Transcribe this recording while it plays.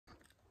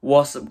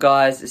What's up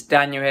guys, it's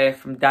Daniel here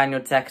from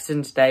Daniel Text,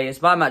 and today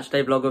is my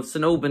matchday vlog of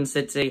St Albans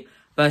City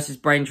versus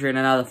Braintree in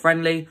another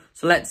friendly,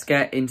 so let's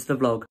get into the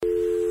vlog.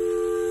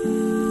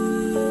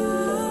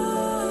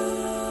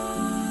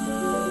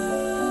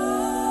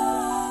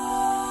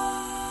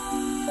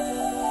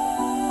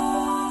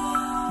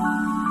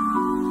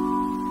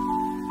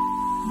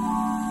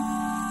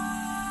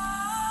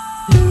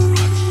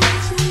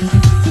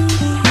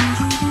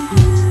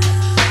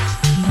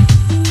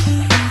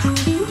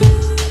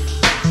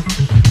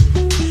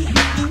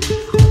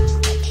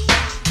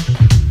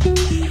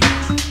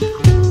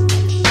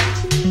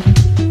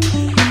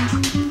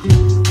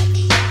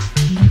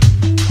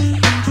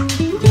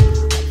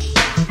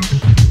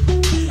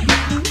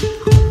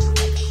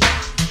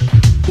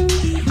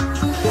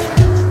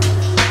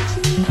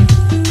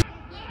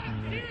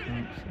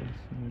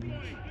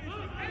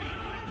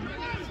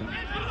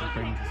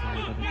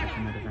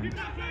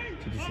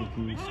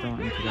 Chidyausiku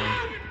starting today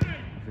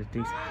with a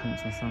decent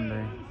performance on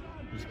Sunday.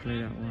 It was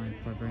cleared out wide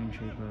by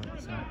Braintree, but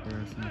it's out for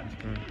us and it's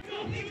great.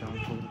 He's trying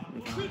to pull it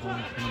out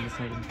wide for number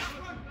 7.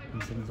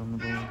 And 7's on the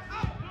ball.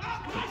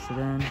 Puts it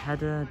in,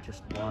 header,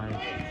 just wide.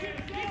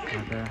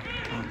 Header,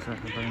 answer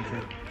for Braintree.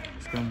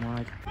 It's gone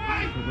wide.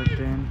 Whipped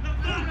in.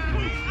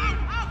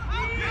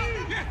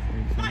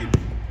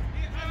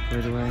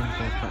 Cleared away,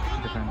 goes back to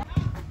the defence.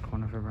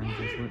 Corner for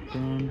Braintree, whipped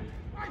in.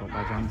 Caught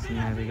by Johnson,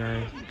 there we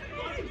go.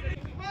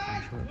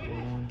 Short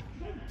ball.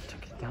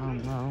 Took it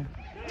down well.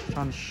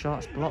 Trying to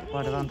shot, it's blocked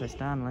by Devante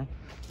Stanley.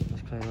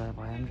 It's cleared away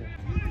by Andrew.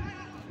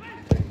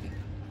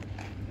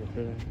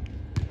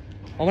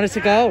 1 minute to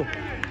go.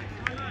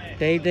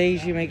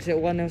 Diedhiou makes it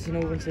 1-0 St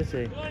Albans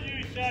City.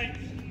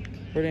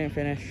 Brilliant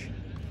finish.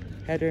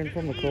 Header in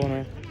from the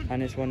corner,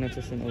 and it's 1-0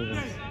 to St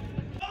Albans.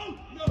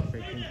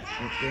 Freaking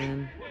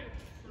in.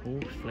 Oh,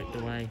 flicked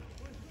away.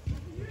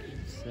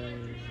 So,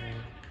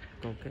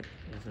 goal kick.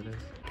 Yes, it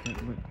is. Kick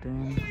whipped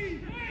in.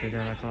 They go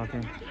like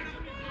Clarkin.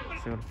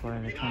 Still got to play.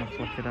 They're trying to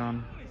flick it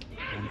on.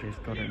 Andrew's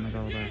got it in the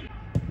goal there.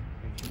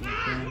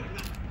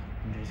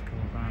 Andrew's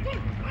caught that.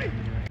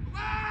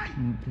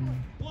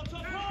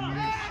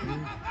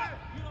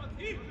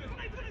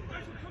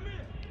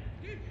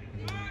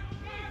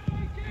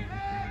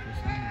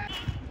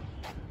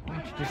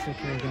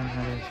 Chidyausiku again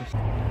had it just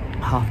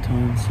half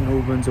time. St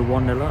Albans are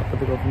 1-0 up with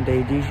the goal from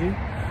Diedhiou.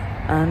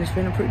 And it's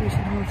been a pretty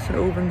decent half. St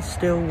Albans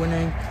still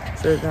winning,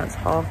 so that's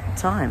half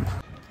time.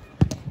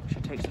 She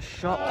takes a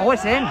shot. Oh,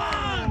 it's in!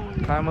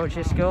 Kyran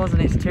Wiltshire scores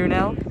and it's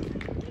 2-0.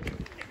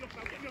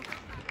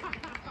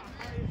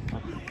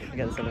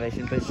 Forget this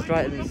elevation, but it's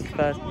right in this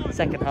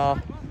second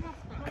half.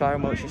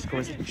 Kyran Wiltshire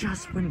scores. It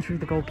just went through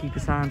the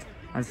goalkeeper's hands,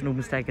 and St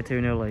Albans take a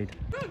 2-0 lead.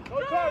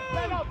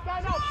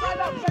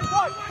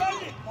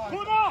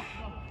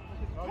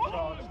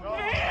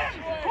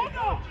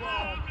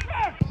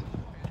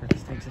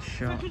 Takes a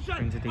shot,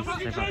 brings a decent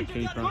save out the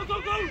keeper. Shakes on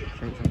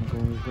the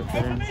ball, he's whipped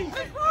it in.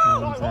 No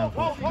one's there,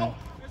 unfortunately.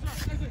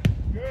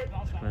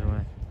 Cleared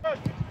away.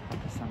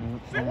 Stanley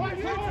whips it in.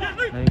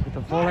 Luke with the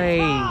volley,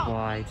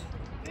 wide.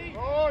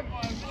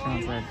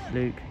 Chance there,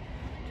 Luke.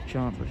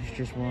 Chance, but it's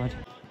just wide.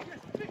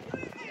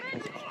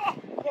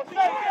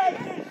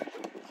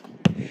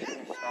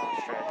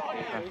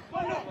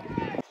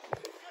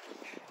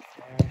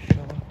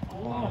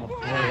 Oh,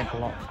 brilliant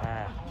block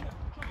there.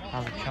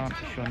 Has a chance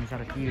for Shaun, he's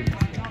had a few.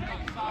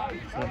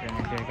 He's not going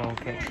to get a goal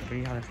kick, but he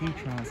had a few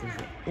chances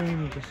that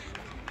only just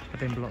have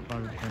been blocked by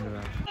the defender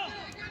there.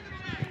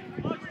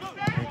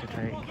 Way to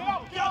take.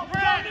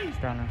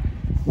 Stanley.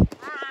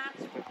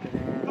 Whipped it in.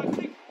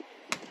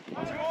 Is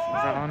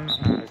that on? No, it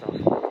was off.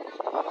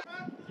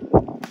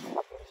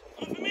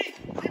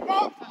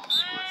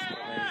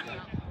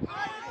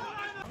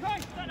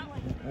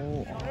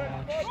 Oh,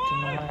 just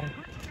denied.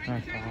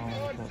 Nice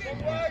foul,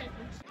 unfortunately.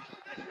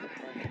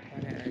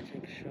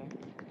 Take a shot.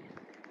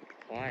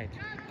 Wide.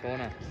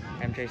 Corner.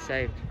 MJ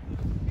saved.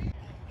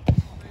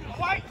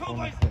 Corner. Come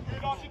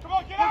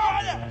on, get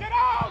out! Get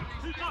out!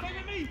 Stay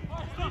with me!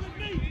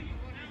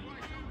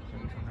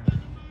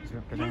 He's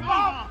ripped it in.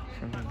 But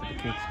the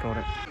keeper's got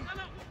it.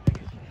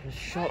 His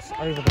shot's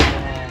over the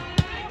bar.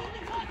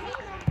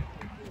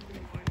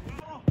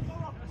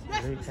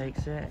 Luke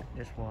takes it.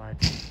 Just wide.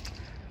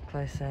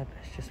 Close Seb.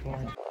 It's just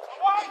wide.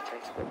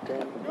 Takes it whipped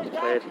in. It's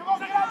cleared.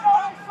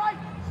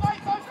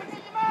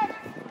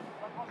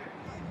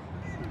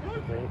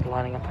 Luke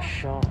lining up a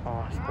shot.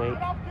 Oh, it's weak.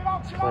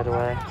 It's cleared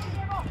away.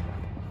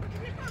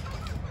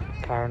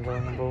 Kyran's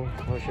on the ball.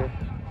 Wiltshire.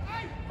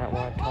 That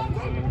wide.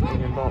 Tom's in the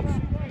medium box.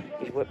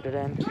 He's whipped it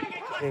in.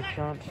 Big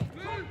chance.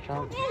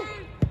 Chance.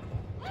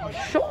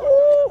 Shot!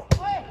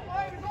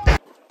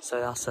 So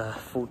that's a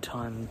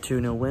full-time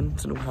 2-0 win.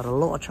 St Albans had a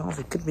lot of chances.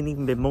 It could have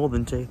even been more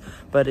than 2,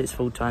 but it's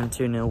full-time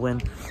 2-0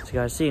 win. So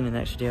guys, see you in the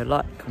next video.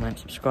 Like, comment,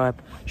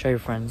 subscribe, show your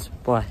friends.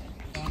 Bye.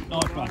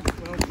 Nice one.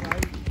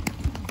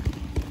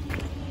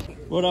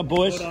 Well done,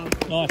 boys. Well done.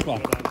 Nice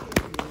one.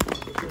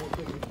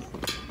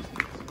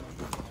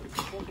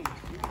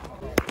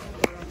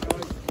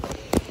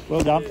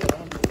 Well done.